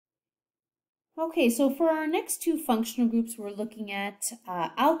Okay, so for our next two functional groups, we're looking at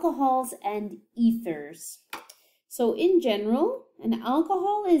alcohols and ethers. So in general, an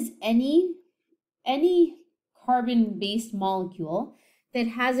alcohol is any carbon-based molecule that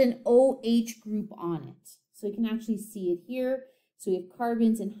has an OH group on it. So you can actually see it here. So we have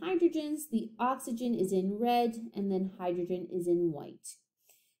carbons and hydrogens. The oxygen is in red, and then hydrogen is in white.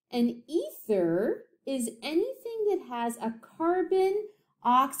 An ether is anything that has a carbon,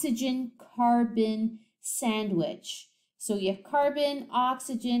 oxygen, carbon sandwich. So you have carbon,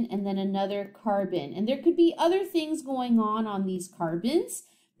 oxygen, and then another carbon. And there could be other things going on these carbons,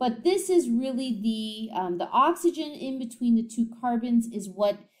 but this is really the oxygen in between the two carbons is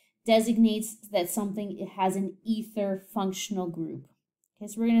what designates that something has an ether functional group. Okay,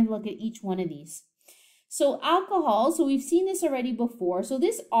 so we're going to look at each one of these. So alcohol, so we've seen this already before. So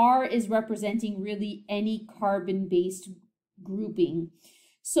this R is representing really any carbon-based grouping.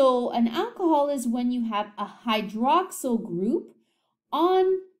 So an alcohol is when you have a hydroxyl group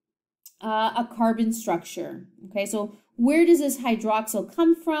on a carbon structure. Okay, so where does this hydroxyl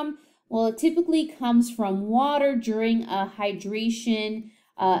come from? Well, it typically comes from water during a hydration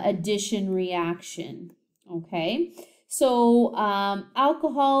addition reaction. Okay, so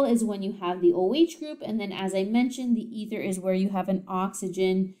alcohol is when you have the OH group, and then as I mentioned, the ether is where you have an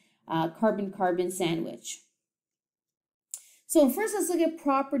oxygen carbon-carbon sandwich. So first, let's look at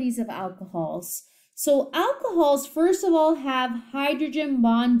properties of alcohols. So alcohols, first of all, have hydrogen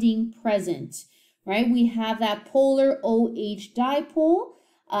bonding present, right? We have that polar OH dipole.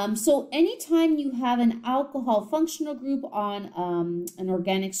 So anytime you have an alcohol functional group on an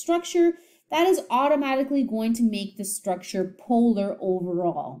organic structure, that is automatically going to make the structure polar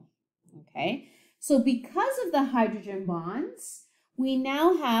overall, okay? So because of the hydrogen bonds, we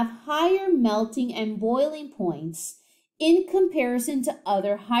now have higher melting and boiling points in comparison to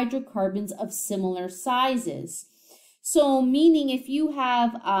other hydrocarbons of similar sizes. So meaning if you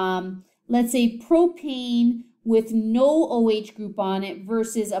have, let's say, propane with no OH group on it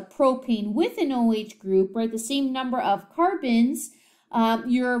versus a propane with an OH group, right, the same number of carbons,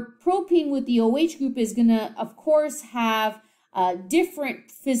 your propane with the OH group is going to, of course, have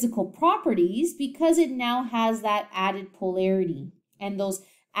different physical properties because it now has that added polarity and those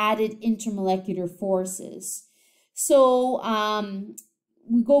added intermolecular forces. So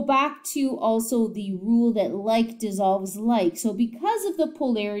we go back to also the rule that like dissolves like. So because of the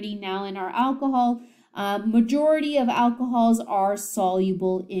polarity now in our alcohol, majority of alcohols are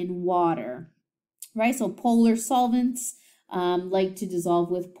soluble in water, right? So polar solvents like to dissolve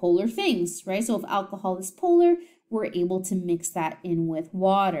with polar things, right? So if alcohol is polar, we're able to mix that in with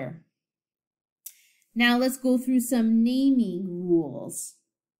water. Now let's go through some naming rules.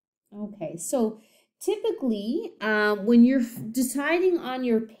 Okay, so typically, when you're deciding on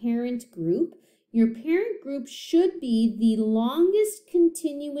your parent group should be the longest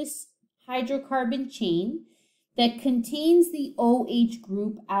continuous hydrocarbon chain that contains the OH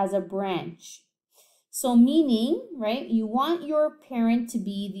group as a branch. So meaning, right, you want your parent to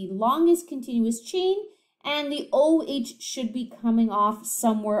be the longest continuous chain and the OH should be coming off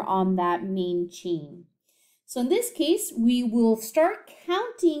somewhere on that main chain. So in this case, we will start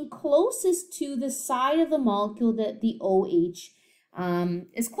counting closest to the side of the molecule that the OH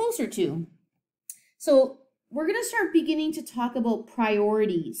is closer to. So we're going to start beginning to talk about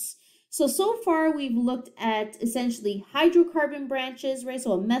priorities. So far we've looked at essentially hydrocarbon branches, right?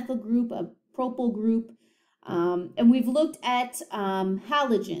 So a methyl group, a propyl group, and we've looked at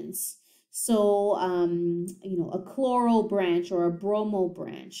halogens. So, you know, a chloral branch or a bromo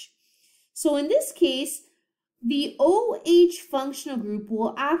branch. So in this case, the OH functional group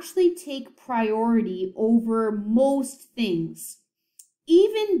will actually take priority over most things,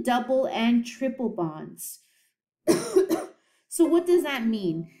 even double and triple bonds. So what does that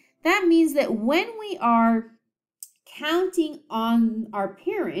mean? That means that when we are counting on our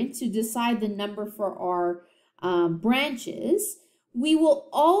parent to decide the number for our branches, we will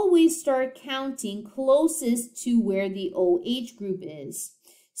always start counting closest to where the OH group is.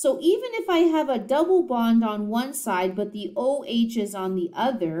 So even if I have a double bond on one side, but the OH is on the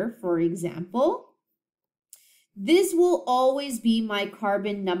other, for example, this will always be my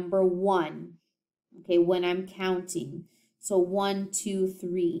carbon number 1, okay, when I'm counting. So 1, 2,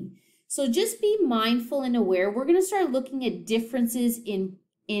 3. So just be mindful and aware. We're going to start looking at differences in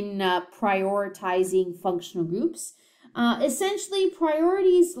prioritizing functional groups. Essentially,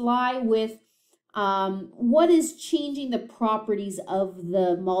 priorities lie with what is changing the properties of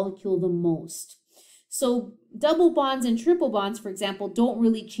the molecule the most. So double bonds and triple bonds, for example, don't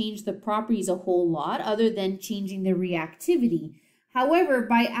really change the properties a whole lot other than changing the reactivity. However,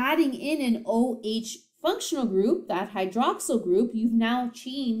 by adding in an OH functional group, that hydroxyl group, you've now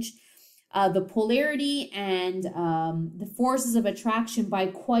changed the polarity and the forces of attraction by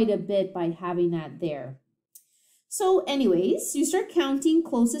quite a bit by having that there. So anyways, you start counting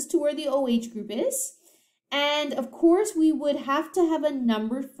closest to where the OH group is. And of course, we would have to have a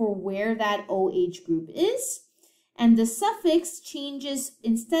number for where that OH group is. And the suffix changes,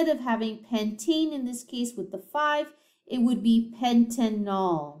 instead of having pentane in this case with the 5, it would be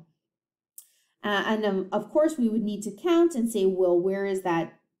pentanol. Of course, we would need to count and say, well, where is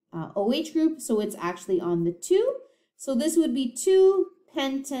that OH group? So it's actually on the 2. So this would be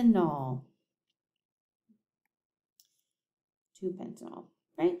 2-pentanol. 2-pentanol,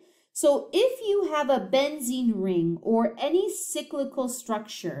 right? So if you have a benzene ring or any cyclical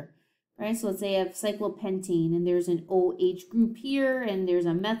structure, right? So let's say I have cyclopentane and there's an OH group here and there's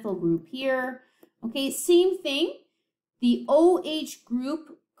a methyl group here. Okay, same thing. The OH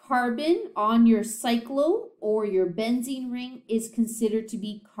group carbon on your cyclo or your benzene ring is considered to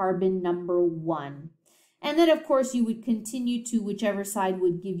be carbon number 1. And then of course you would continue to whichever side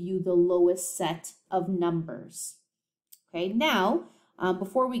would give you the lowest set of numbers. Okay, now,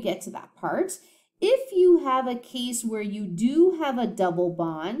 before we get to that part, if you have a case where you do have a double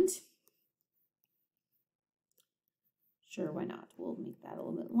bond, sure, why not? We'll make that a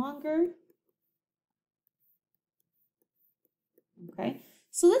little bit longer. Okay,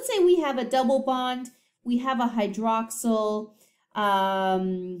 so let's say we have a double bond, we have a hydroxyl,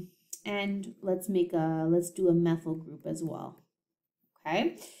 and let's do a methyl group as well.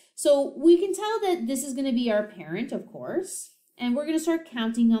 Okay, so we can tell that this is going to be our parent, of course, and we're going to start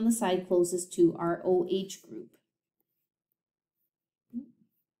counting on the side closest to our OH group.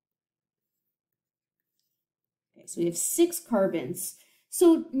 Okay, so we have 6 carbons.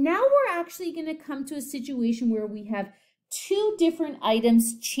 So now we're actually going to come to a situation where we have 2 different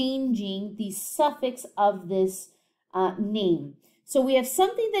items changing the suffix of this name. So we have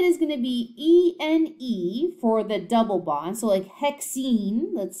something that is going to be ENE for the double bond, so like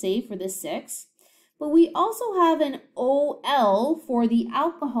hexene, let's say, for the 6. But we also have an OL for the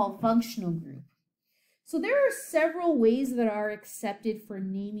alcohol functional group. So there are several ways that are accepted for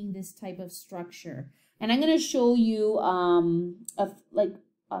naming this type of structure. And I'm going to show you the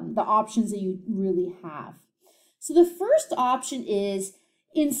options that you really have. So the first option is,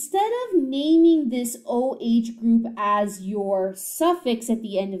 instead of naming this OH group as your suffix at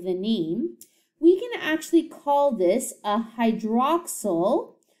the end of the name, we can actually call this a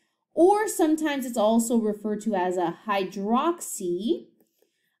hydroxyl, or sometimes it's also referred to as a hydroxy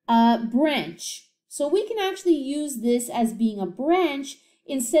branch. So we can actually use this as being a branch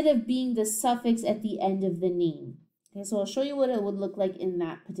instead of being the suffix at the end of the name. Okay, so I'll show you what it would look like in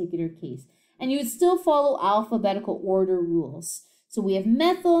that particular case. And you would still follow alphabetical order rules. So we have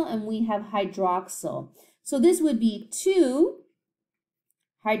methyl and we have hydroxyl. So this would be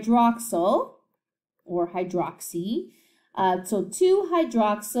 2-hydroxyl or hydroxy. So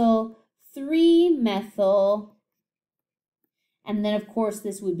 2-hydroxyl, 3-methyl, and then of course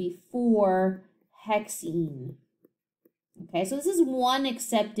this would be 4-hexene. Okay, so this is one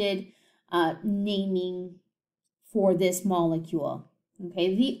accepted naming for this molecule.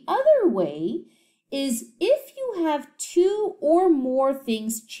 Okay, the other way is if you have 2 or more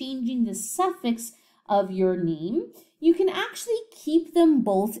things changing the suffix of your name, you can actually keep them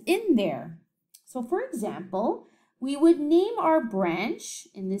both in there. So for example, we would name our branch,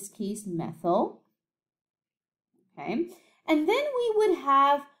 in this case methyl, okay, and then we would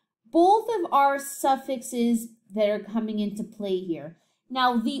have both of our suffixes that are coming into play here.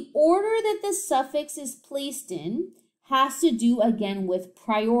 Now the order that the suffix is placed in has to do again with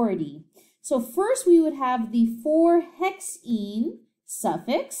priority. So first we would have the 4-hexene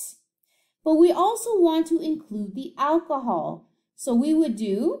suffix, but we also want to include the alcohol. So we would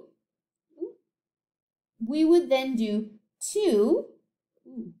then do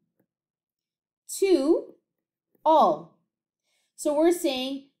 2-ol. So we're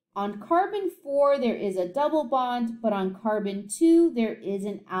saying on carbon 4 there is a double bond, but on carbon 2 there is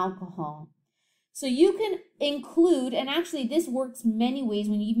an alcohol. So you can include, and actually this works many ways,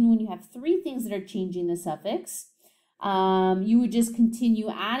 even when you have 3 things that are changing the suffix, you would just continue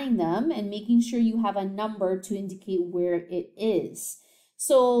adding them and making sure you have a number to indicate where it is.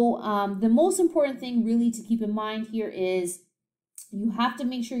 So the most important thing really to keep in mind here is you have to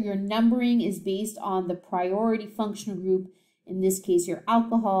make sure your numbering is based on the priority functional group, in this case your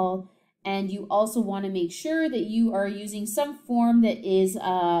alcohol, and you also want to make sure that you are using some form that is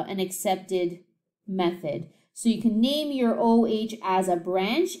an accepted method. So you can name your OH as a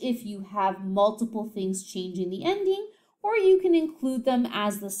branch if you have multiple things changing the ending, or you can include them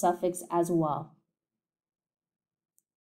as the suffix as well.